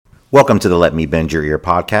Welcome to the Let Me Bend Your Ear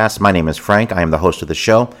podcast. My name is Frank. I am the host of the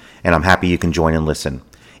show, and I'm happy you can join and listen.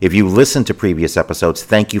 If you listened to previous episodes,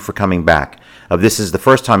 thank you for coming back. If this is the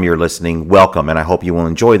first time you're listening, welcome, and I hope you will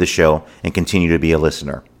enjoy the show and continue to be a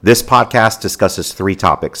listener. This podcast discusses 3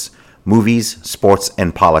 topics: movies, sports,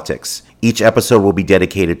 and politics. Each episode will be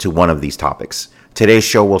dedicated to one of these topics. Today's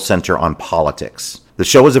show will center on politics. The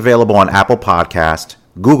show is available on Apple Podcast,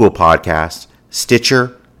 Google Podcast,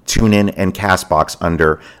 Stitcher, TuneIn, and CastBox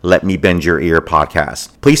under Let Me Bend Your Ear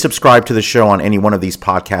podcast. Please subscribe to the show on any one of these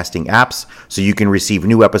podcasting apps so you can receive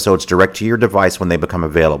new episodes direct to your device when they become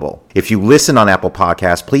available. If you listen on Apple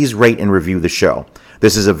Podcasts, please rate and review the show.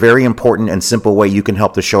 This is a very important and simple way you can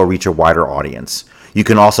help the show reach a wider audience. You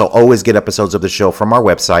can also always get episodes of the show from our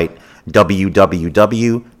website,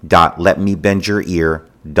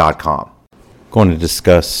 www.letmebendyourear.com. Going to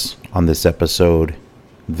discuss on this episode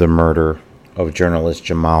the murder of journalist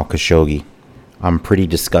Jamal Khashoggi. I'm pretty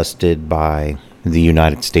disgusted by the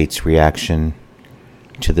United States reaction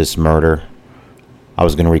to this murder. I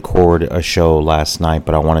was going to record a show last night,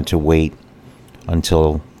 but I wanted to wait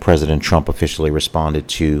until President Trump officially responded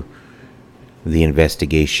to the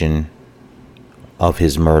investigation of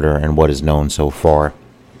his murder and what is known so far.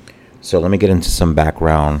 So let me get into some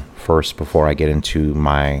background first before I get into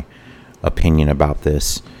my opinion about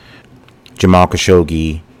this. Jamal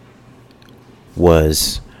Khashoggi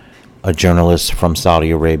was a journalist from Saudi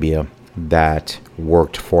Arabia that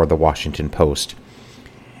worked for the Washington Post,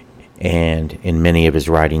 and in many of his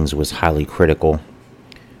writings was highly critical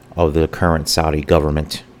of the current Saudi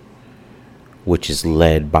government, which is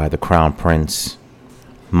led by the Crown Prince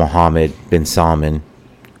Mohammed bin Salman,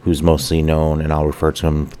 who's mostly known, and I'll refer to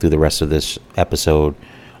him through the rest of this episode,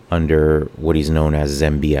 under what he's known as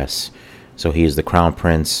MBS. So he is the Crown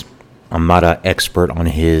Prince. I'm not an expert on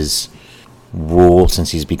his rule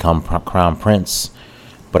since he's become Crown Prince,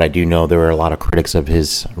 but I do know there are a lot of critics of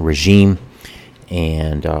his regime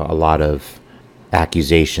and a lot of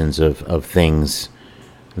accusations of things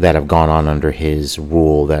that have gone on under his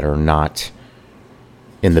rule that are not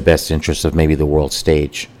in the best interest of maybe the world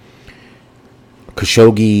stage.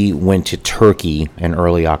 Khashoggi went to Turkey in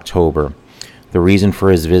early October. The reason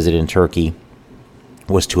for his visit in Turkey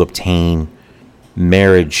was to obtain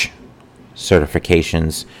marriage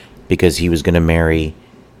certifications because he was going to marry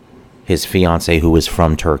his fiancée who was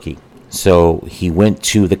from Turkey. So he went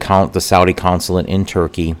to the Saudi consulate in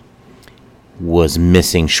Turkey, was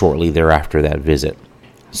missing shortly thereafter that visit.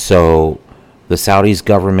 So the Saudi's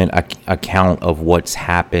government account of what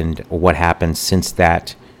happened since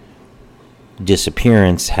that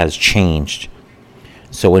disappearance has changed.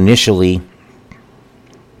 So initially,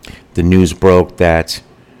 the news broke that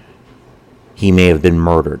he may have been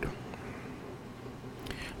murdered.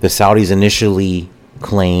 The Saudis initially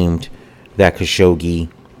claimed that Khashoggi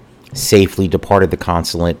safely departed the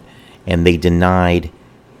consulate, and they denied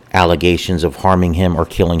allegations of harming him or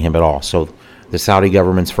killing him at all. So the Saudi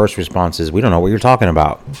government's first response is, we don't know what you're talking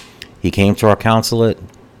about. He came to our consulate,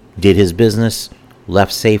 did his business,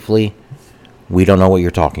 left safely. We don't know what you're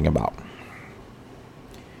talking about.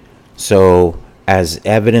 So as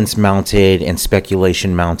evidence mounted and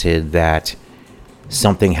speculation mounted that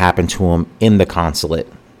something happened to him in the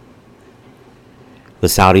consulate, the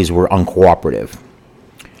Saudis were uncooperative.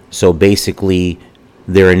 So basically,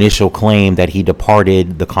 their initial claim that he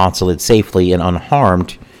departed the consulate safely and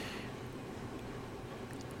unharmed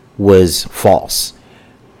was false.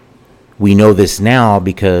 We know this now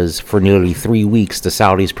because for nearly 3 weeks, the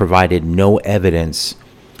Saudis provided no evidence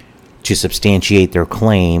to substantiate their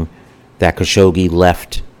claim that Khashoggi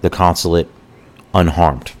left the consulate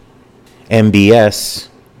unharmed. MBS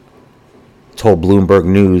told Bloomberg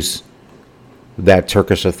News that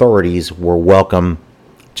Turkish authorities were welcome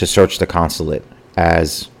to search the consulate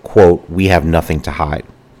as, quote, we have nothing to hide.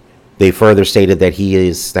 They further stated that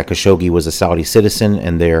Khashoggi was a Saudi citizen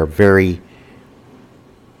and they're very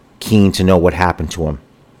keen to know what happened to him.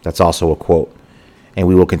 That's also a quote. And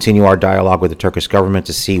we will continue our dialogue with the Turkish government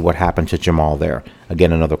to see what happened to Jamal there.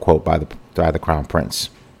 Again, another quote by the Crown Prince.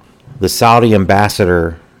 The Saudi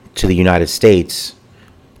ambassador to the United States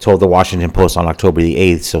told the Washington Post on October the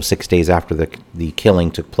 8th, so 6 days after the killing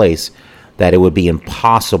took place, that it would be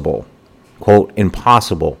impossible, quote,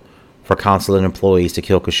 impossible for consulate employees to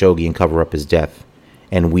kill Khashoggi and cover up his death,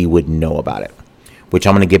 and we wouldn't know about it, which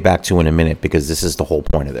I'm going to get back to in a minute because this is the whole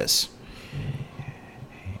point of this.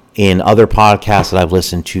 In other podcasts that I've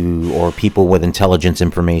listened to, or people with intelligence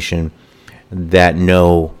information that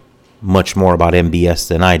know much more about MBS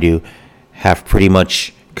than I do, have pretty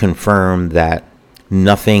much confirmed that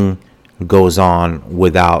nothing goes on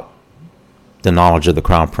without the knowledge of the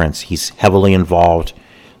Crown Prince. He's heavily involved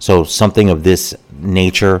So something of this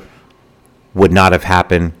nature would not have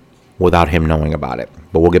happened without him knowing about it.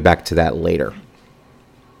 But we'll get back to that later.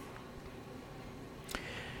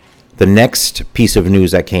 The next piece of news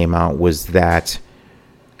that came out was that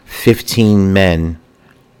 15 men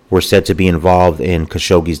were said to be involved in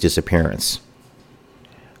Khashoggi's disappearance.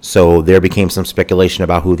 So there became some speculation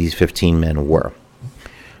about who these 15 men were.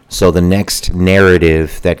 So the next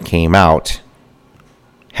narrative that came out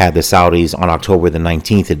had the Saudis on October the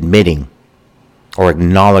 19th admitting or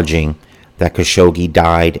acknowledging that Khashoggi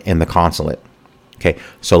died in the consulate. Okay,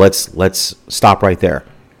 so let's stop right there.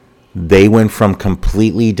 They went from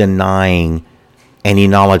completely denying any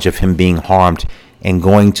knowledge of him being harmed and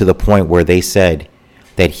going to the point where they said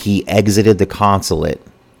that he exited the consulate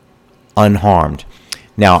unharmed.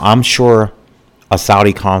 Now, I'm sure a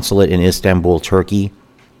Saudi consulate in Istanbul, Turkey,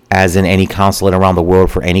 as in any consulate around the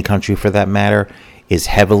world for any country for that matter, is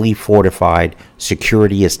heavily fortified.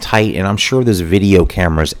 Security is tight, and I'm sure there's video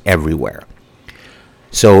cameras everywhere.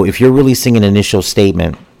 So if you're releasing an initial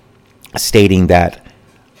statement stating that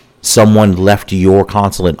someone left your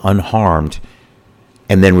consulate unharmed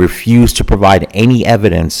and then refused to provide any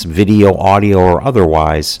evidence, video, audio, or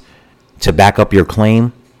otherwise, to back up your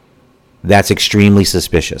claim, that's extremely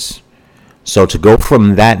suspicious. So to go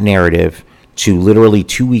from that narrative to literally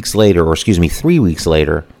 3 weeks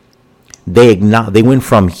later, they went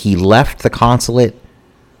from he left the consulate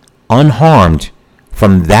unharmed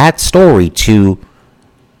from that story to,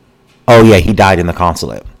 oh yeah, he died in the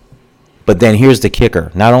consulate. But then here's the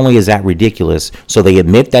kicker. Not only is that ridiculous, so they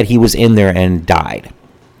admit that he was in there and died.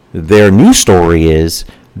 Their new story is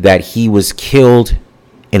that he was killed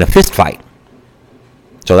in a fist fight.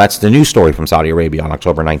 So that's the new story from Saudi Arabia on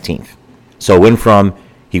October 19th. So it went from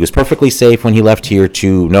he was perfectly safe when he left here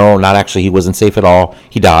to no, not actually, he wasn't safe at all.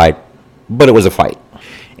 He died, but it was a fight.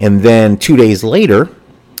 And then 2 days later,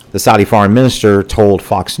 the Saudi foreign minister told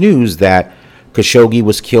Fox News that Khashoggi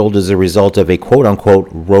was killed as a result of a quote-unquote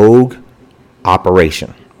rogue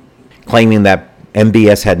operation, claiming that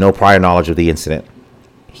MBS had no prior knowledge of the incident.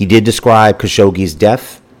 He did describe Khashoggi's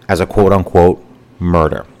death as a quote-unquote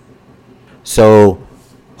murder. So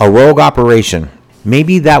a rogue operation,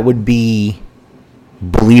 maybe that would be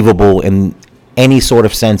believable in any sort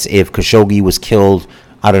of sense if Khashoggi was killed,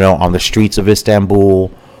 I don't know, on the streets of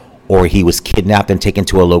Istanbul, or he was kidnapped and taken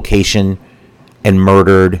to a location and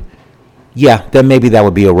murdered. Yeah, then maybe that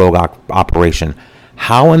would be a rogue operation.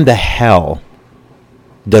 How in the hell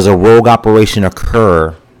does a rogue operation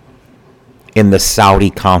occur in the Saudi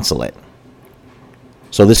consulate?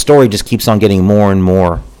 So this story just keeps on getting more and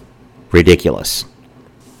more ridiculous.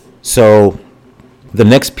 So the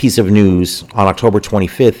next piece of news on October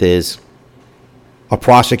 25th is a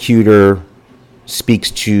prosecutor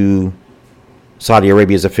speaks to Saudi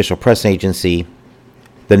Arabia's official press agency.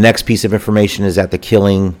 The next piece of information is that the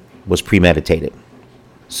killing was premeditated.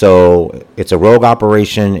 So it's a rogue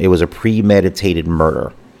operation. It was a premeditated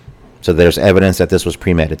murder. So there's evidence that this was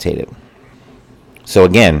premeditated. So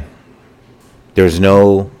again, there's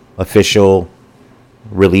no official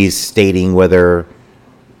release stating whether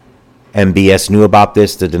MBS knew about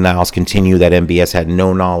this. The denials continue that MBS had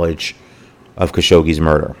no knowledge of Khashoggi's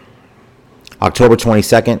murder. October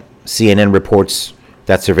 22nd, CNN reports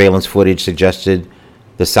that surveillance footage suggested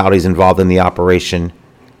the Saudis involved in the operation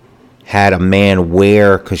had a man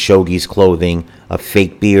wear Khashoggi's clothing, a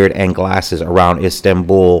fake beard, and glasses around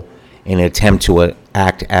Istanbul in an attempt to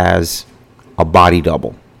act as a body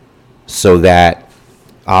double. So that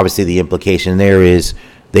obviously the implication there is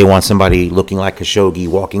they want somebody looking like Khashoggi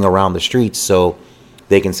walking around the streets so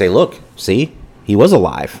they can say, look, see, he was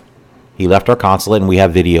alive. He left our consulate and we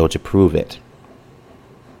have video to prove it.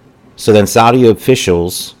 So then Saudi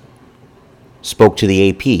officials spoke to the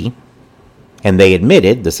AP and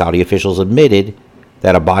the Saudi officials admitted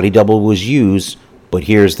that a body double was used, but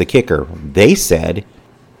here's the kicker. They said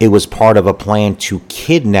it was part of a plan to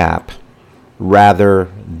kidnap rather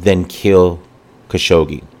than kill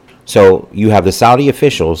Khashoggi. So you have the Saudi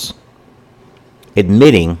officials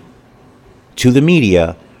admitting to the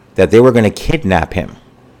media that they were going to kidnap him.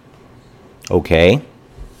 Okay,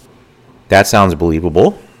 that sounds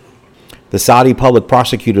believable. The Saudi Public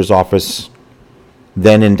Prosecutor's Office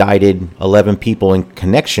then indicted 11 people in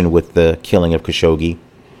connection with the killing of Khashoggi,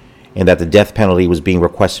 and that the death penalty was being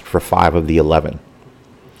requested for 5 of the 11.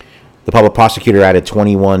 The public prosecutor added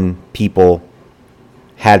 21 people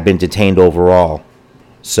had been detained overall.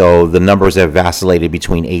 So the numbers have vacillated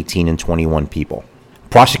between 18 and 21 people.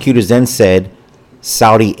 Prosecutors then said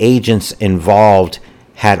Saudi agents involved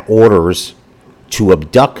had orders to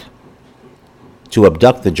abduct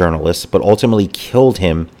the journalist, but ultimately killed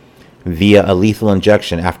him via a lethal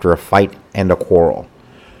injection after a fight and a quarrel.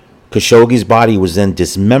 Khashoggi's body was then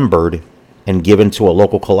dismembered and given to a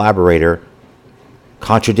local collaborator,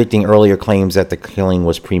 contradicting earlier claims that the killing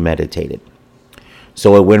was premeditated.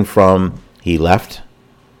 So it went from he left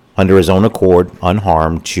under his own accord,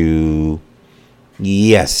 unharmed, to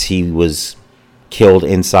yes, he was killed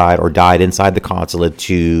inside or died inside the consulate,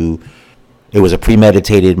 to it was a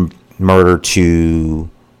premeditated murder, to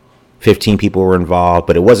 15 people were involved,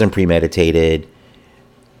 but it wasn't premeditated.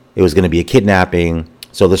 It was going to be a kidnapping.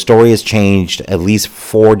 So the story has changed at least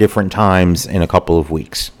 4 different times in a couple of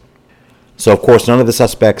weeks. So, of course, none of the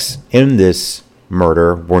suspects in this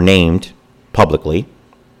murder were named publicly,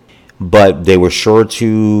 but they were sure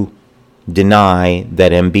to deny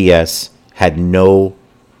that MBS had no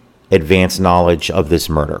advanced knowledge of this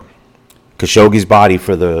murder. Khashoggi's body,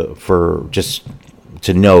 for just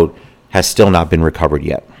to note, has still not been recovered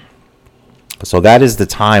yet. So that is the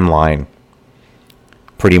timeline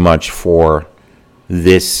pretty much for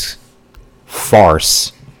this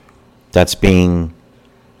farce that's being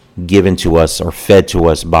given to us or fed to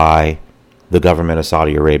us by the government of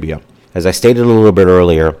Saudi Arabia. As I stated a little bit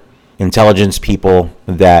earlier, intelligence people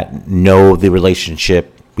that know the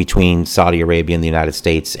relationship between Saudi Arabia and the United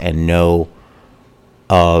States and know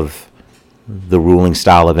of the ruling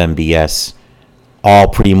style of MBS all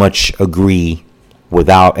pretty much agree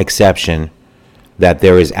without exception that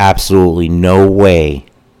there is absolutely no way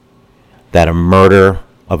that a murder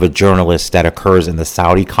of a journalist that occurs in the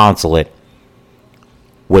Saudi consulate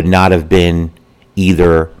would not have been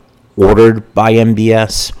either ordered by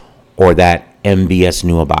MBS or that MBS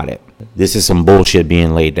knew about it. This is some bullshit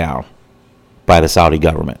being laid down by the Saudi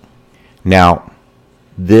government. Now,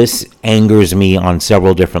 this angers me on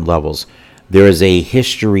several different levels. There is a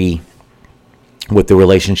history with the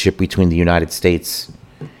relationship between the United States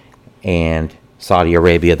and Saudi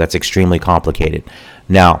Arabia that's extremely complicated.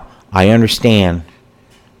 Now, I understand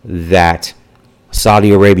that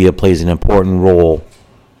Saudi Arabia plays an important role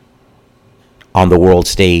on the world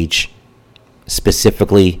stage,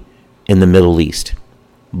 specifically in the Middle East.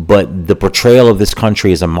 But the portrayal of this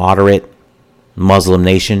country as a moderate Muslim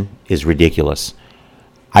nation is ridiculous.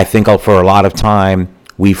 I think for a lot of time,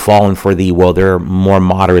 we've fallen for they're more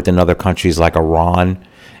moderate than other countries like Iran.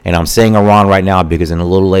 And I'm saying Iran right now because a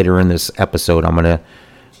little later in this episode, I'm going to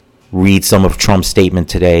read some of Trump's statement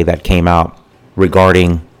today that came out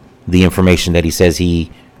regarding the information that he says he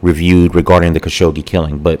reviewed regarding the Khashoggi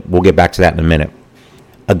killing. But we'll get back to that in a minute.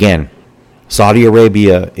 Again, Saudi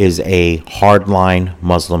Arabia is a hardline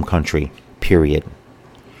Muslim country, period.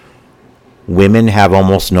 Women have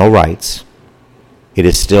almost no rights. It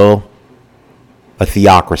is still a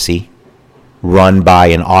theocracy run by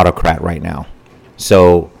an autocrat right now.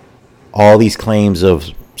 So all these claims of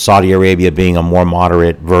Saudi Arabia being a more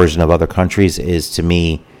moderate version of other countries is, to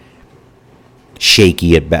me,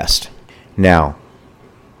 shaky at best. Now,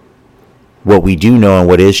 what we do know and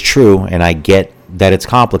what is true, and I get that it's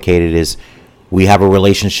complicated, is we have a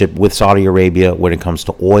relationship with Saudi Arabia when it comes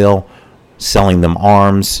to oil, selling them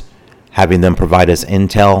arms, having them provide us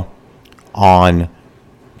intel on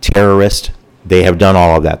terrorists. They have done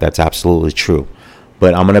all of that. That's absolutely true.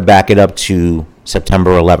 But I'm going to back it up to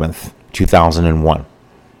September 11th, 2001.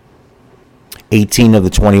 18 of the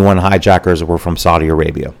 21 hijackers were from Saudi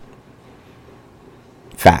Arabia.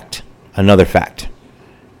 Fact. Another fact.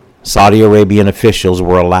 Saudi Arabian officials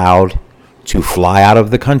were allowed to fly out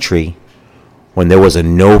of the country when there was a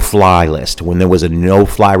no-fly list, when there was a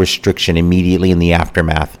no-fly restriction immediately in the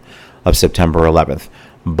aftermath of September 11th.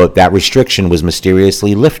 But that restriction was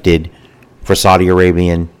mysteriously lifted for Saudi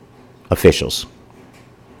Arabian officials.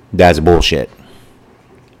 That's bullshit.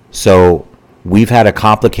 So we've had a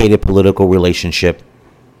complicated political relationship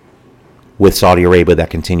with Saudi Arabia that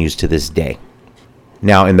continues to this day.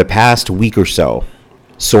 Now, in the past week or so,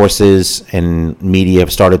 sources and media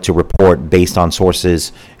have started to report based on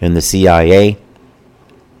sources in the CIA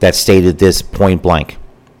that stated this point blank.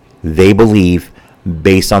 They believe,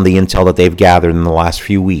 based on the intel that they've gathered in the last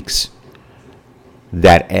few weeks,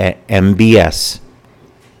 that MBS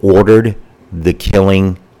ordered the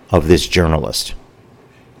killing of this journalist.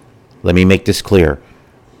 Let me make this clear.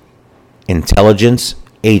 Intelligence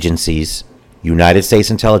agencies, United States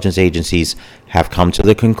intelligence agencies, have come to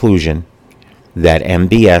the conclusion that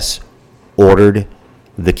MBS ordered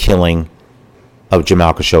the killing of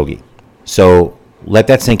Jamal Khashoggi. So let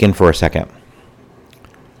that sink in for a second.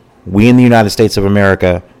 We in the United States of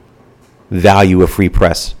America value a free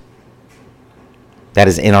press. That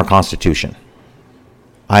is in our Constitution.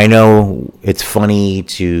 I know it's funny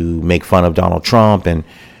to make fun of Donald Trump and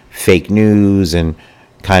fake news and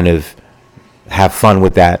kind of have fun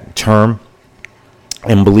with that term.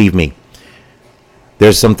 And believe me,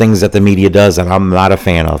 there's some things that the media does that I'm not a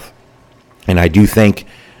fan of. And I do think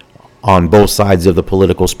on both sides of the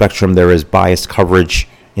political spectrum, there is biased coverage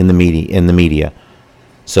in the media.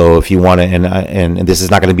 So if you want to, and this is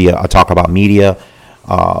not going to be a talk about media,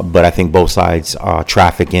 but I think both sides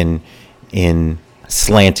traffic in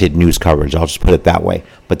slanted news coverage. I'll just put it that way.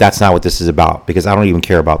 But that's not what this is about, because I don't even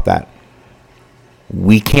care about that.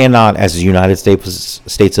 We cannot, as the United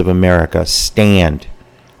States of America, stand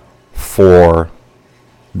for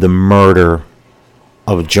the murder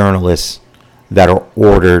of journalists that are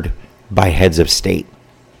ordered by heads of state.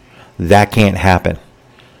 That can't happen.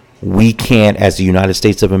 We can't, as the United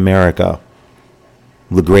States of America,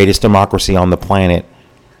 the greatest democracy on the planet,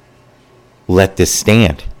 let this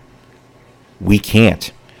stand. We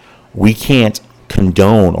can't. We can't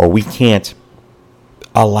condone, or we can't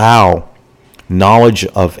allow knowledge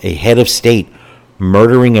of a head of state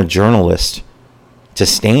murdering a journalist to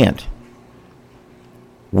stand.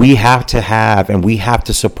 We have to have, and we have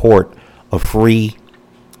to support a free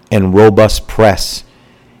and robust press.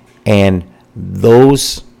 And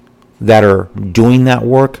those that are doing that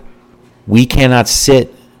work, we cannot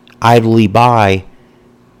sit idly by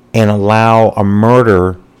and allow a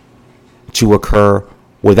murder to occur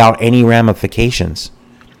without any ramifications.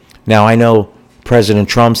 Now, I know President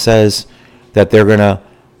Trump says that they're going to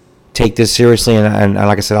take this seriously, and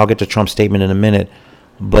like I said, I'll get to Trump's statement in a minute,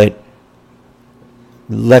 but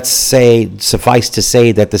let's say, suffice to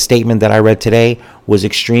say, that the statement that I read today was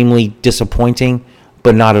extremely disappointing,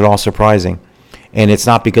 but not at all surprising. And it's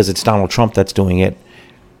not because it's Donald Trump that's doing it.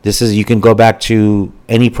 You can go back to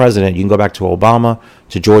any president. You can go back to Obama,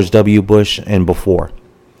 to George W. Bush, and before.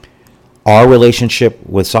 Our relationship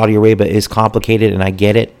with Saudi Arabia is complicated, and I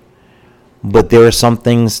get it. But there are some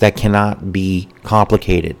things that cannot be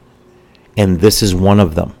complicated. And this is one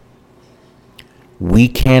of them. We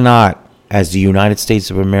cannot, as the United States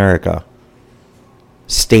of America,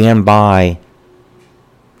 stand by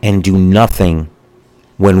and do nothing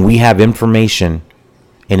when we have information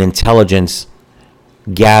and intelligence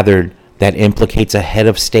gathered that implicates a head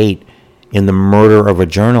of state in the murder of a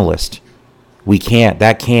journalist. We can't.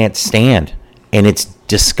 That can't stand. And it's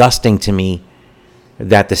disgusting to me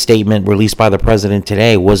that the statement released by the president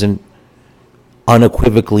today wasn't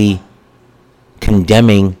unequivocally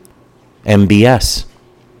condemning MBS.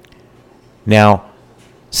 Now,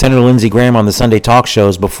 Senator Lindsey Graham on the Sunday talk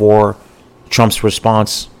shows before Trump's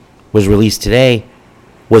response was released today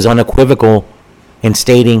was unequivocal in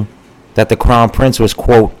stating that the Crown Prince was,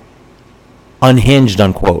 quote, unhinged,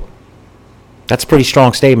 unquote. That's a pretty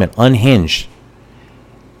strong statement, unhinged.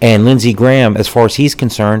 And Lindsey Graham, as far as he's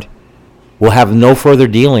concerned, will have no further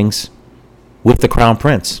dealings with the Crown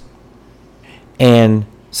Prince. And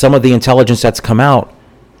some of the intelligence that's come out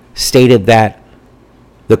stated that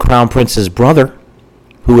the Crown Prince's brother,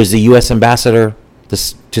 who is the U.S. ambassador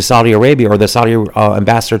to Saudi Arabia, or the Saudi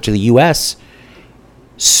ambassador to the U.S.,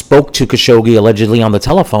 spoke to Khashoggi allegedly on the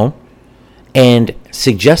telephone and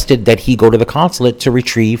suggested that he go to the consulate to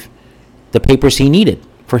retrieve the papers he needed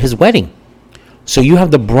for his wedding. So you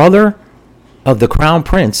have the brother of the Crown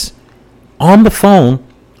Prince on the phone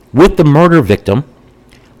with the murder victim,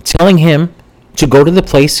 telling him to go to the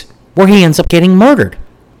place where he ends up getting murdered.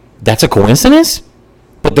 That's a coincidence?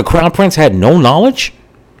 But the Crown Prince had no knowledge?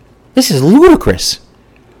 This is ludicrous.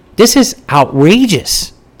 This is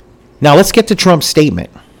outrageous. Now let's get to Trump's statement.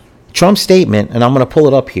 Trump's statement, and I'm going to pull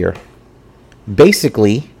it up here,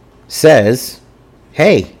 basically says,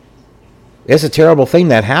 hey, it's a terrible thing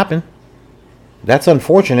that happened. That's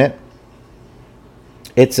unfortunate.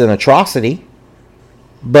 It's an atrocity.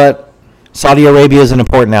 But Saudi Arabia is an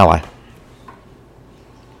important ally.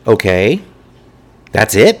 Okay.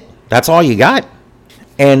 That's it? That's all you got?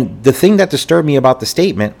 And the thing that disturbed me about the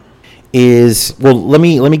statement is, well, let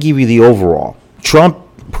me give you the overall. Trump,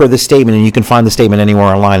 per the statement, and you can find the statement anywhere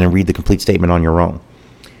online and read the complete statement on your own.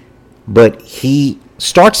 But he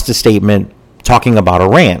starts the statement talking about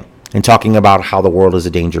Iran and talking about how the world is a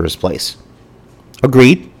dangerous place.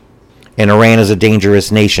 Agreed. And Iran is a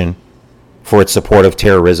dangerous nation for its support of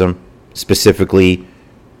terrorism, specifically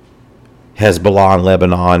Hezbollah in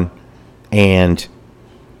Lebanon and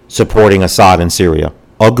supporting Assad in Syria.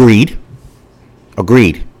 Agreed.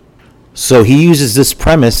 Agreed. So he uses this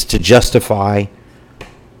premise to justify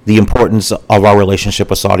the importance of our relationship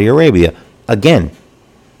with Saudi Arabia. Again,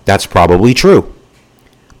 that's probably true.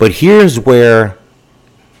 But here's where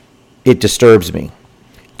it disturbs me.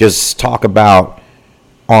 Just talk about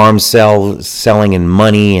arms selling and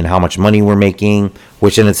money and how much money we're making,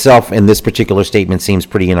 which in itself in this particular statement seems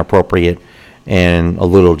pretty inappropriate and a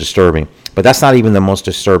little disturbing. But that's not even the most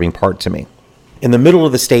disturbing part to me. In the middle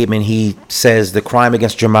of the statement, he says the crime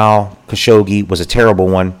against Jamal Khashoggi was a terrible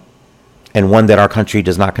one and one that our country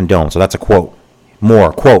does not condone. So that's a quote.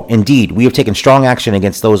 More, quote, indeed, we have taken strong action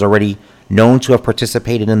against those already known to have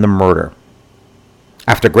participated in the murder.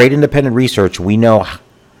 After great independent research, we know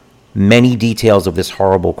many details of this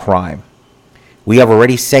horrible crime. We have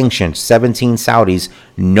already sanctioned 17 Saudis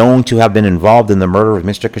known to have been involved in the murder of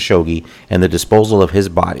Mr. Khashoggi and the disposal of his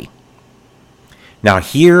body. Now,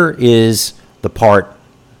 here is the part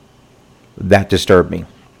that disturbed me.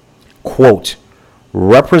 Quote,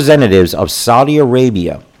 representatives of Saudi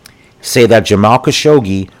Arabia say that Jamal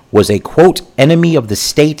Khashoggi was a, quote, enemy of the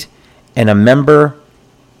state and a member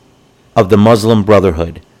of the Muslim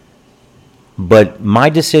Brotherhood. But my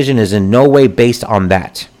decision is in no way based on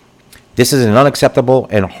that. This is an unacceptable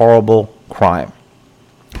and horrible crime.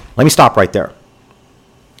 Let me stop right there.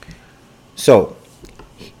 So,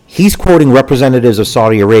 he's quoting representatives of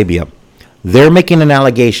Saudi Arabia. They're making an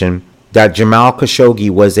allegation that Jamal Khashoggi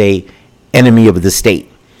was a enemy of the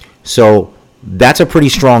state. So that's a pretty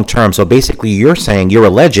strong term. So basically you're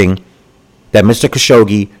alleging that Mr.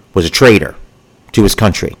 Khashoggi was a traitor to his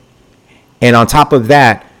country. And on top of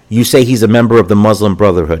that, you say he's a member of the Muslim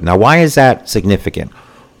Brotherhood. Now, why is that significant?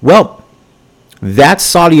 Well, that's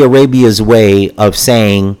Saudi Arabia's way of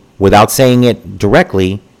saying, without saying it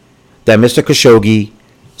directly, that Mr. Khashoggi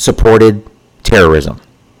supported terrorism.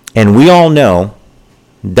 And we all know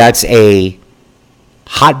that's a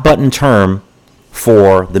hot button term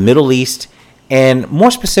for the Middle East and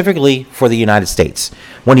more specifically for the United States.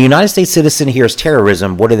 When a United States citizen hears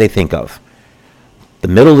terrorism, what do they think of? The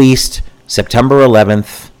Middle East, September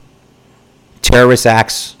 11th, terrorist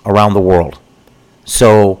acts around the world.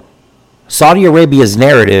 So Saudi Arabia's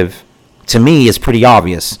narrative, to me, is pretty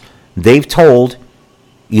obvious. They've told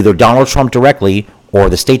either Donald Trump directly or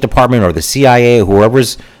the State Department or the CIA,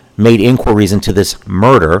 whoever's made inquiries into this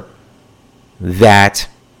murder, that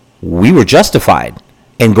we were justified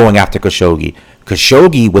in going after Khashoggi.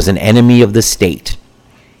 Khashoggi was an enemy of the state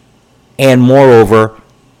and, moreover,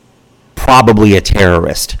 probably a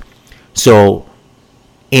terrorist. So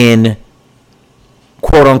in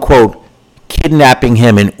quote-unquote kidnapping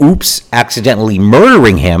him and accidentally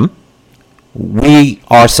murdering him, we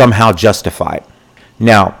are somehow justified.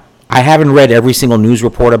 Now, I haven't read every single news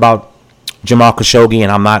report about Jamal Khashoggi,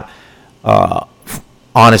 and I'm not,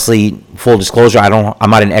 honestly, full disclosure, I'm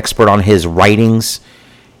not an expert on his writings,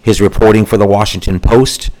 his reporting for the Washington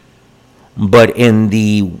Post. But in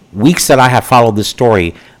the weeks that I have followed this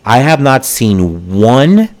story, I have not seen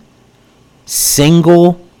one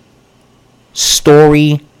single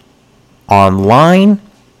story online,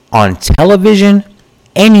 on television,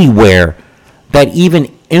 anywhere that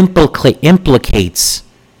even implicates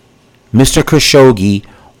Mr. Khashoggi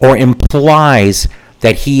or implies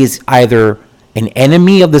that he is either an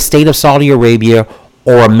enemy of the state of Saudi Arabia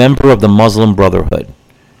or a member of the Muslim Brotherhood.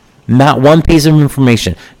 Not one piece of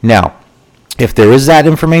information. Now, if there is that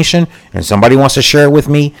information and somebody wants to share it with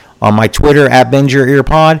me on my Twitter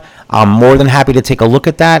 @BendYourEarPod, I'm more than happy to take a look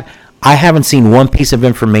at that. I haven't seen one piece of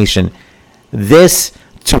information. This,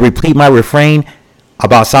 to repeat my refrain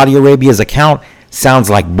about Saudi Arabia's account, sounds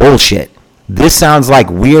like bullshit. This sounds like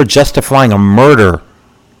we are justifying a murder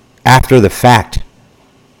after the fact.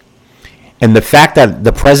 And the fact that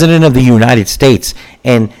the President of the United States,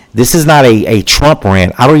 and this is not a Trump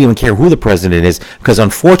rant, I don't even care who the president is, because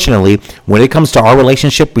unfortunately, when it comes to our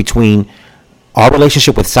relationship with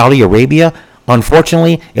Saudi Arabia,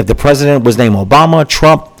 unfortunately, if the president was named Obama,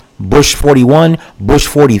 Trump, Bush 41, Bush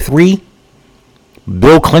 43,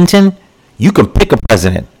 Bill Clinton, you can pick a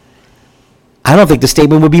president. I don't think the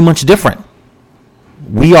statement would be much different.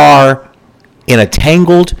 We are in a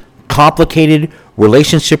tangled, complicated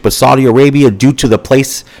relationship with Saudi Arabia due to the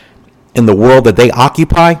place in the world that they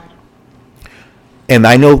occupy. And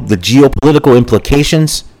I know the geopolitical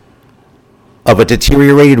implications of a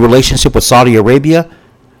deteriorated relationship with Saudi Arabia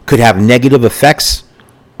could have negative effects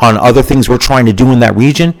on other things we're trying to do in that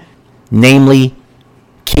region, namely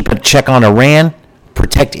keep a check on Iran,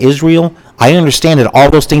 protect Israel. I understand that all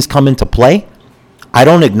those things come into play. I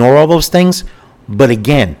don't ignore all those things. But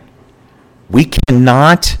again, we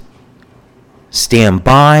cannot stand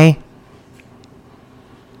by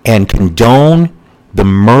and condone the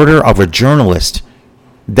murder of a journalist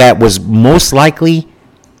that was most likely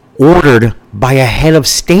ordered by a head of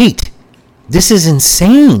state. This is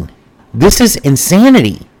insane. This is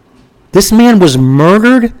insanity. This man was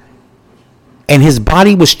murdered and his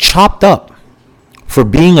body was chopped up for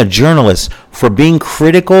being a journalist, for being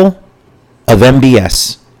critical of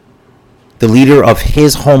MBS, the leader of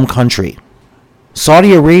his home country.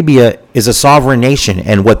 Saudi Arabia is a sovereign nation,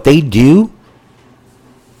 and what they do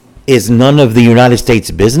is none of the United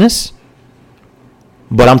States' business.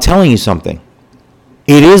 But I'm telling you something.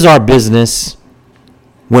 It is our business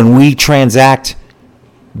when we transact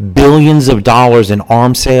billions of dollars in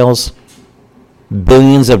arms sales,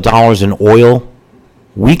 billions of dollars in oil.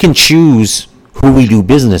 We can choose who we do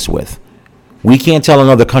business with. We can't tell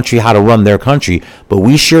another country how to run their country, but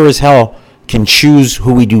we sure as hell can choose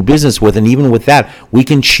who we do business with. And even with that, we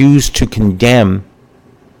can choose to condemn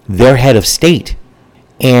their head of state.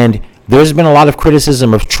 And there's been a lot of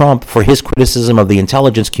criticism of Trump for his criticism of the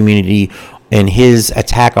intelligence community and his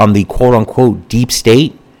attack on the quote unquote deep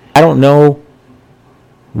state. I don't know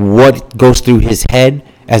what goes through his head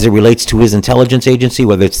as it relates to his intelligence agency,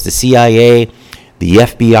 whether it's the CIA, the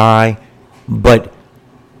FBI, but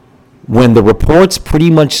when the reports pretty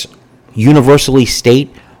much universally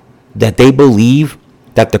state that they believe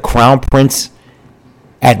that the Crown Prince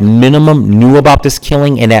at minimum knew about this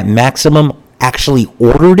killing and at maximum actually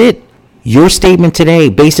ordered it, your statement today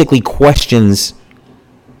basically questions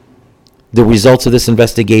the results of this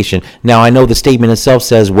investigation. Now, I know the statement itself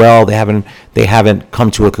says, well, they haven't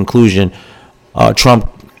come to a conclusion. Trump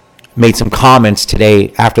made some comments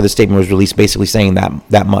today after the statement was released, basically saying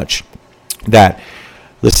that much, that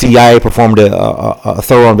the CIA performed a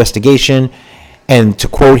thorough investigation, and to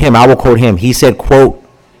quote him, I will quote him. He said, quote,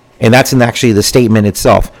 and that's in actually the statement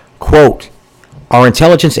itself, quote, "Our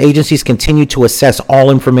intelligence agencies continue to assess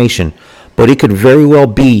all information, but it could very well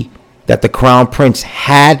be that the Crown Prince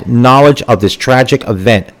had knowledge of this tragic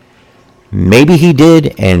event. Maybe he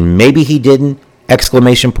did, and maybe he didn't,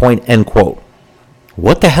 exclamation point, end quote."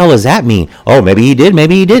 What the hell does that mean? Oh, maybe he did,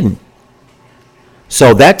 maybe he didn't.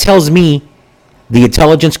 So that tells me the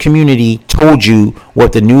intelligence community told you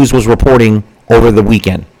what the news was reporting over the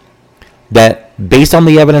weekend. That based on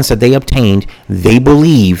the evidence that they obtained, they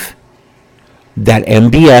believe that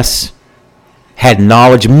MBS had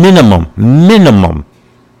knowledge, minimum,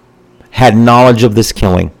 had knowledge of this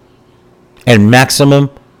killing. And maximum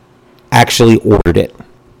actually ordered it.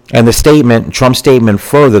 And the statement, Trump's statement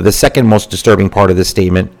further, the second most disturbing part of this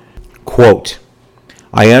statement, quote,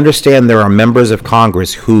 "I understand there are members of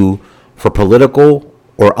Congress who, for political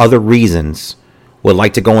or other reasons, would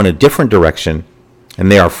like to go in a different direction,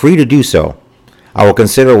 and they are free to do so. I will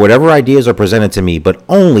consider whatever ideas are presented to me, but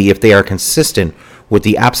only if they are consistent with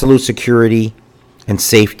the absolute security and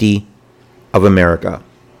safety of America."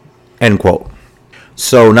 End quote.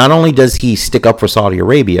 So not only does he stick up for Saudi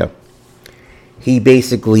Arabia, he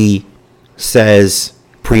basically says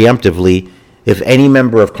preemptively, if any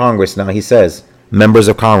member of Congress, now he says members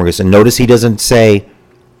of Congress, and notice he doesn't say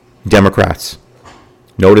Democrats.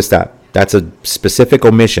 Notice that. That's a specific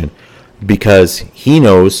omission because he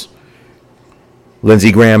knows,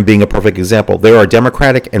 Lindsey Graham being a perfect example, there are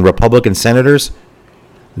Democratic and Republican senators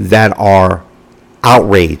that are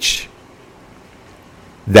outraged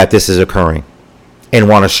that this is occurring and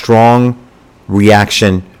want a strong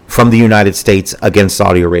reaction from the United States against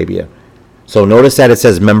Saudi Arabia. So notice that it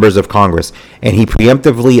says members of Congress, and he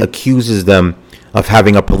preemptively accuses them of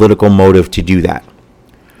having a political motive to do that.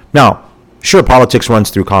 Now, sure, politics runs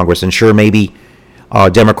through Congress, and sure, maybe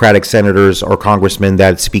Democratic senators or congressmen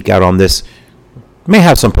that speak out on this may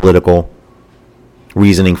have some political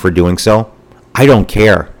reasoning for doing so. I don't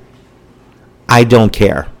care. I don't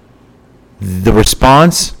care. The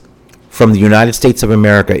response from the United States of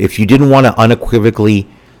America, if you didn't want to unequivocally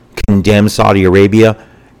condemn Saudi Arabia,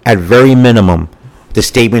 at very minimum, the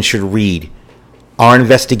statement should read, our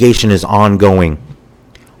investigation is ongoing.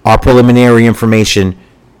 Our preliminary information,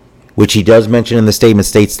 which he does mention in the statement,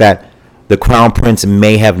 states that the Crown Prince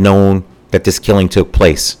may have known that this killing took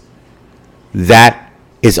place. That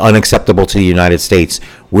is unacceptable to the United States.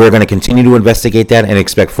 We're going to continue to investigate that and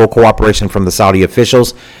expect full cooperation from the Saudi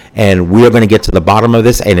officials, and we're going to get to the bottom of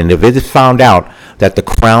this. And if it is found out that the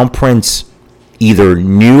Crown Prince either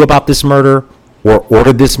knew about this murder or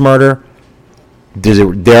ordered this murder,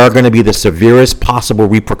 there are going to be the severest possible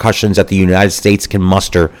repercussions that the United States can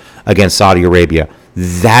muster against Saudi Arabia.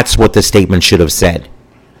 That's what the statement should have said.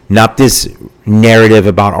 Not this narrative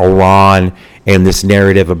about Iran and this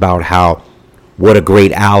narrative about how what a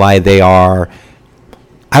great ally they are.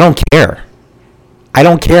 I don't care. I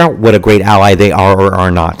don't care what a great ally they are or are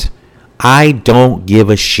not. I don't give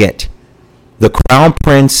a shit. The Crown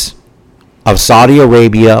Prince of Saudi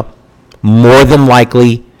Arabia more than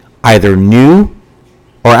likely either knew,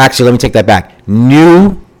 or actually, let me take that back,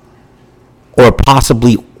 knew or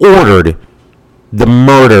possibly ordered the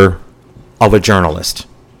murder of a journalist.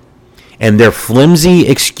 And their flimsy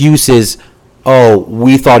excuses oh,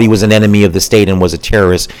 we thought he was an enemy of the state and was a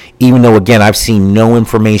terrorist, even though, again, I've seen no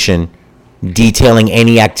information detailing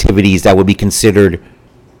any activities that would be considered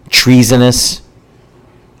treasonous,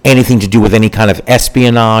 anything to do with any kind of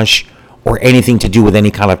espionage, or anything to do with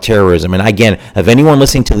any kind of terrorism. And again, if anyone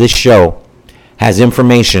listening to this show has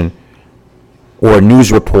information or a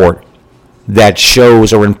news report that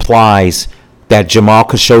shows or implies that Jamal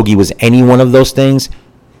Khashoggi was any one of those things,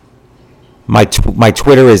 my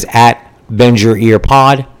Twitter is at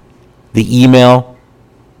BendYourEarPod. The email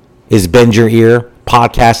is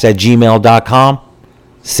BendYourEarPodcast@gmail.com.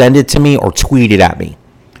 Send it to me or tweet it at me,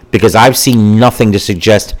 because I've seen nothing to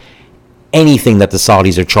suggest anything that the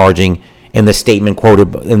Saudis are charging in the statement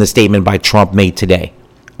quoted in the statement by Trump made today.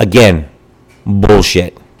 Again,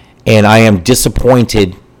 bullshit. And I am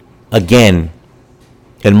disappointed again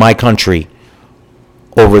in my country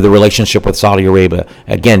over the relationship with Saudi Arabia.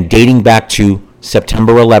 Again, dating back to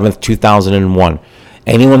September 11th, 2001.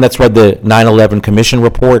 Anyone that's read the 9/11 Commission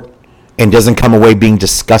report and doesn't come away being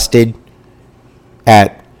disgusted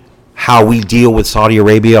at how we deal with Saudi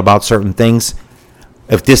Arabia about certain things,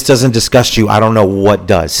 if this doesn't disgust you, I don't know what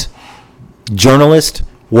does. Journalists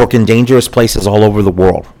work in dangerous places all over the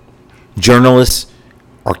world. Journalists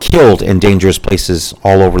are killed in dangerous places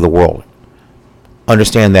all over the world.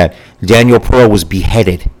 Understand that Daniel Pearl was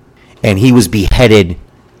beheaded, and he was beheaded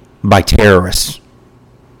by terrorists.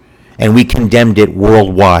 And we condemned it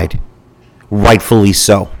worldwide, rightfully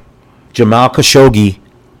so. Jamal Khashoggi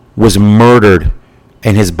was murdered,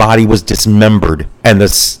 and his body was dismembered, and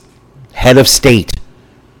the head of state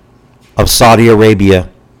of Saudi Arabia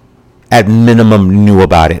at minimum knew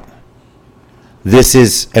about it. This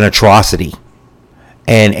is an atrocity.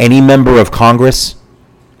 And any member of Congress,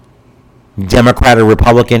 Democrat or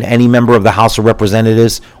Republican, any member of the House of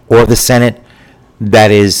Representatives or the Senate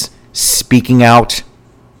that is speaking out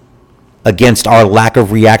against our lack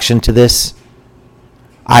of reaction to this,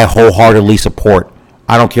 I wholeheartedly support.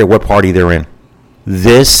 I don't care what party they're in.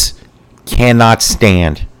 This cannot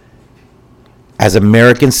stand. As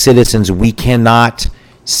American citizens, we cannot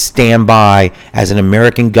stand by. As an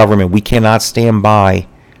American government, we cannot stand by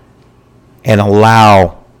and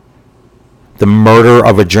allow the murder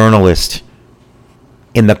of a journalist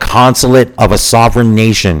in the consulate of a sovereign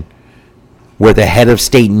nation where the head of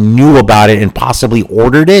state knew about it and possibly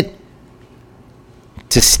ordered it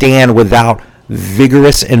to stand without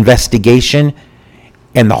vigorous investigation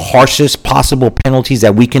and the harshest possible penalties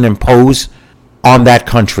that we can impose on that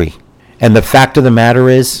country. And the fact of the matter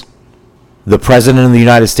is, the President of the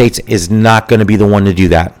United States is not going to be the one to do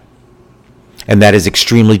that. And that is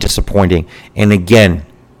extremely disappointing. And again,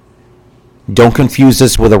 don't confuse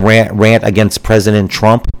this with a rant against President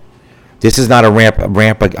Trump. This is not a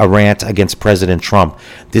rant against President Trump.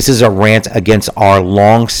 This is a rant against our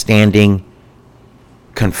long-standing,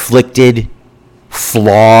 conflicted,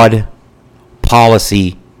 flawed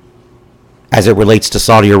policy as it relates to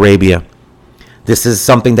Saudi Arabia. This is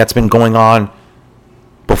something that's been going on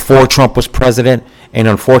before Trump was president, and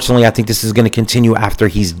unfortunately, I think this is going to continue after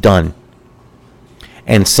he's done.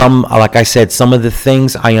 And like I said, some of the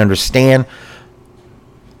things I understand,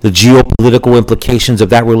 the geopolitical implications of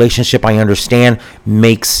that relationship, I understand,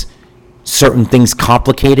 makes certain things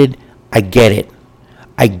complicated. I get it.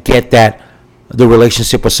 I get that the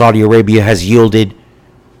relationship with Saudi Arabia has yielded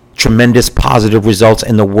tremendous positive results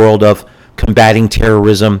in the world of combating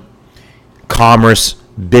terrorism, commerce,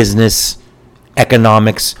 business,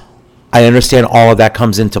 economics. I understand all of that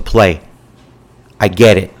comes into play. I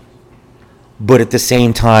get it. But at the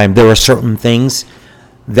same time, there are certain things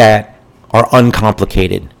that are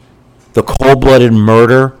uncomplicated. The cold-blooded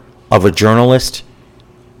murder of a journalist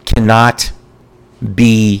cannot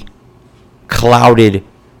be clouded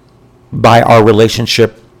by our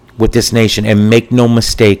relationship with this nation. And make no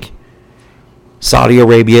mistake, Saudi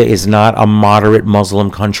Arabia is not a moderate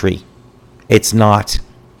Muslim country. It's not.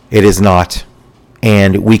 It is not.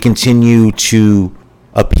 And we continue to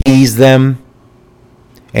appease them.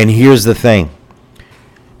 And here's the thing.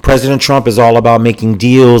 President Trump is all about making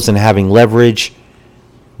deals and having leverage.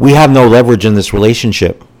 We have no leverage in this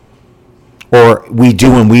relationship. Or we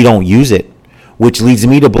do and we don't use it. Which leads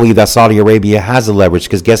me to believe that Saudi Arabia has the leverage.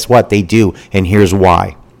 Because guess what? They do. And here's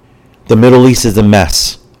why. The Middle East is a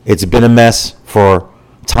mess. It's been a mess for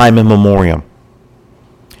time immemorial.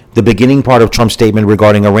 The beginning part of Trump's statement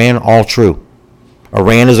regarding Iran, all true.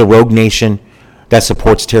 Iran is a rogue nation that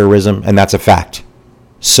supports terrorism, and that's a fact.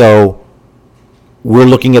 So we're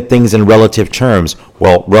looking at things in relative terms.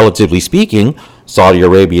 Well, relatively speaking, Saudi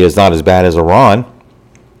Arabia is not as bad as Iran.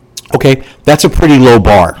 Okay, that's a pretty low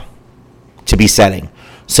bar to be setting.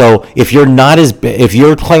 So if if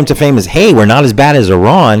your claim to fame is, hey, we're not as bad as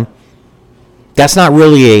Iran, that's not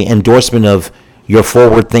really an endorsement of your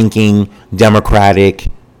forward-thinking democratic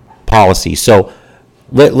policy. So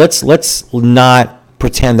let's not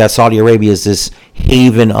pretend that Saudi Arabia is this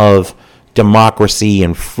haven of democracy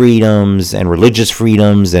and freedoms and religious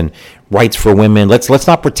freedoms and rights for women. Let's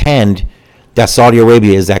not pretend that Saudi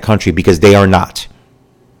Arabia is that country, because they are not.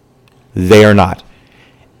 They are not.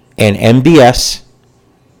 And MBS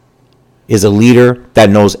is a leader that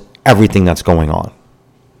knows everything that's going on.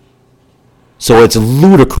 So it's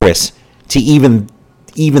ludicrous to even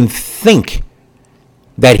think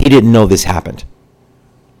that he didn't know this happened.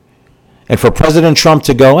 And for President Trump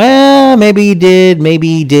to go, maybe he did, maybe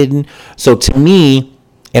he didn't. So to me,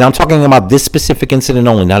 and I'm talking about this specific incident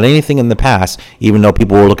only, not anything in the past, even though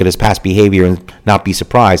people will look at his past behavior and not be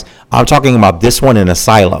surprised. I'm talking about this one in a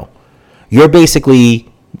silo. You're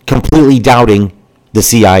basically completely doubting the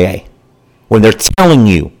CIA when they're telling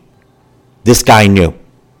you this guy knew.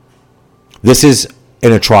 This is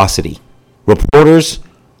an atrocity. Reporters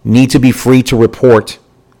need to be free to report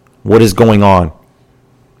what is going on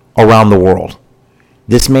around the world.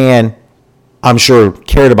 This man, I'm sure,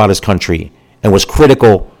 cared about his country and was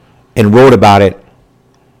critical and wrote about it.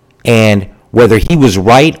 And whether he was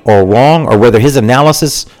right or wrong, or whether his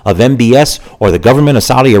analysis of MBS or the government of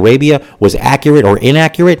Saudi Arabia was accurate or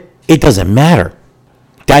inaccurate, it doesn't matter.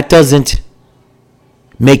 That doesn't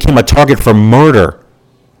make him a target for murder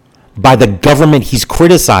by the government he's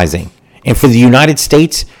criticizing. And for the United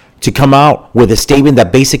States to come out with a statement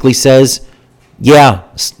that basically says, yeah,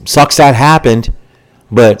 sucks that happened,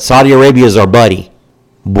 but Saudi Arabia is our buddy.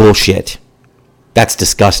 Bullshit. That's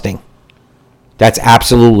disgusting. That's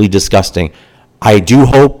absolutely disgusting. I do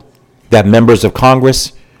hope that members of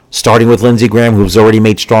Congress, starting with Lindsey Graham, who's already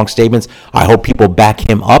made strong statements, I hope people back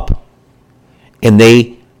him up and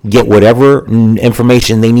they get whatever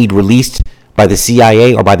information they need released by the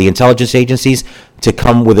CIA or by the intelligence agencies to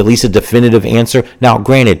come with at least a definitive answer. Now,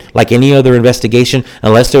 granted, like any other investigation,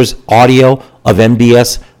 unless there's audio of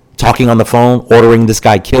MBS talking on the phone, ordering this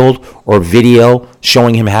guy killed, or video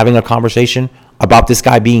showing him having a conversation about this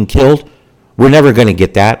guy being killed, we're never going to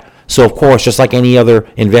get that. So, of course, just like any other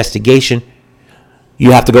investigation,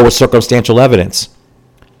 you have to go with circumstantial evidence.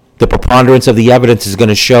 The preponderance of the evidence is going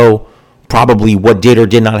to show probably what did or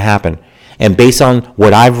did not happen. And based on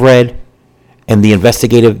what I've read and the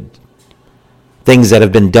investigative things that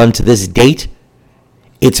have been done to this date,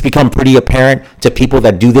 it's become pretty apparent to people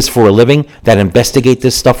that do this for a living, that investigate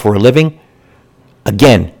this stuff for a living.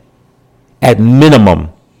 Again, at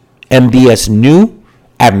minimum, MBS knew.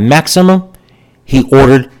 At maximum, he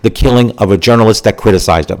ordered the killing of a journalist that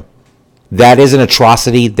criticized him. That is an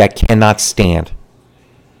atrocity that cannot stand.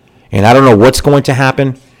 And I don't know what's going to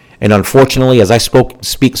happen. And unfortunately, as I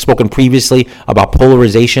spoken previously about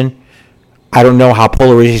polarization, I don't know how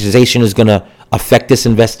polarization is going to affect this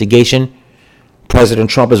investigation. President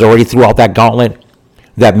Trump has already threw out that gauntlet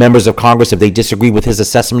that members of Congress, if they disagree with his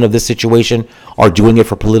assessment of this situation, are doing it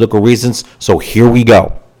for political reasons. So here we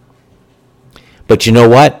go. But you know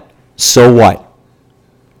what? So what?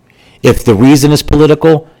 If the reason is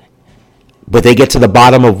political, but they get to the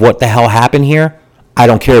bottom of what the hell happened here, I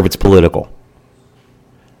don't care if it's political.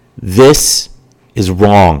 This is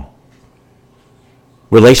wrong.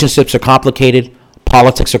 Relationships are complicated.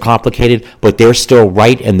 Politics are complicated, but they're still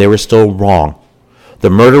right and they're still wrong. The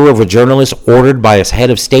murder of a journalist ordered by a head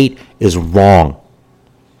of state is wrong.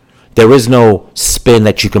 There is no spin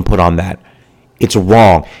that you can put on that. It's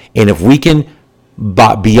wrong. And if we can,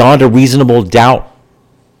 beyond a reasonable doubt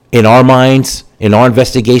in our minds, in our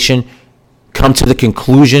investigation, come to the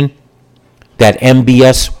conclusion that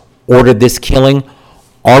MBS ordered this killing,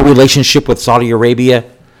 our relationship with Saudi Arabia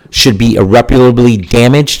should be irreparably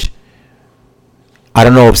damaged. I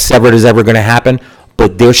don't know if severed is ever going to happen,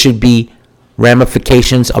 but there should be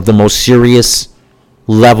ramifications of the most serious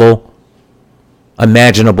level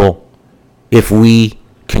imaginable if we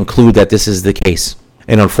conclude that this is the case.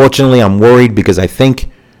 And unfortunately, I'm worried because I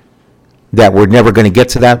think that we're never going to get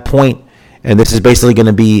to that point, and this is basically going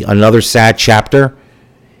to be another sad chapter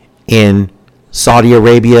in Saudi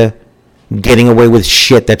Arabia getting away with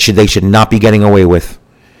shit that they should not be getting away with,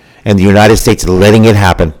 and the United States letting it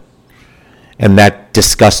happen. And that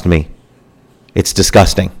disgusts me. It's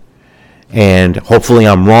disgusting. And hopefully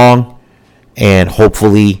I'm wrong, and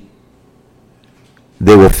hopefully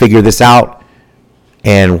they will figure this out,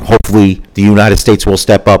 and hopefully the United States will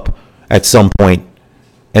step up at some point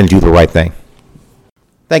and do the right thing.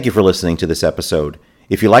 Thank you for listening to this episode.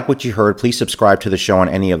 If you like what you heard, please subscribe to the show on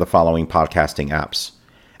any of the following podcasting apps: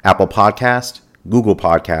 Apple Podcast, Google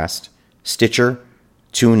Podcast, Stitcher,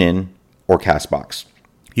 TuneIn, or Castbox.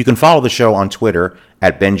 You can follow the show on Twitter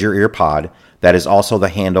at BendYourEarPod. That is also the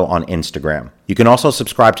handle on Instagram. You can also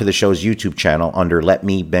subscribe to the show's YouTube channel under Let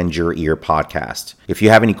Me Bend Your Ear Podcast. If you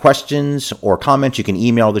have any questions or comments, you can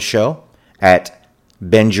email the show at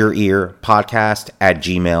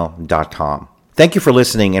bendyourearpodcast@gmail.com. Thank you for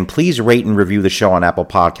listening, and please rate and review the show on Apple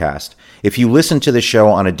Podcast. If you listen to the show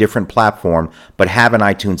on a different platform but have an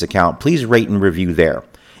iTunes account, please rate and review there.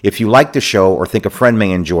 If you like the show or think a friend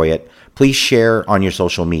may enjoy it, please share on your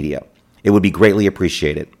social media. It would be greatly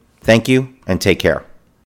appreciated. Thank you, and take care.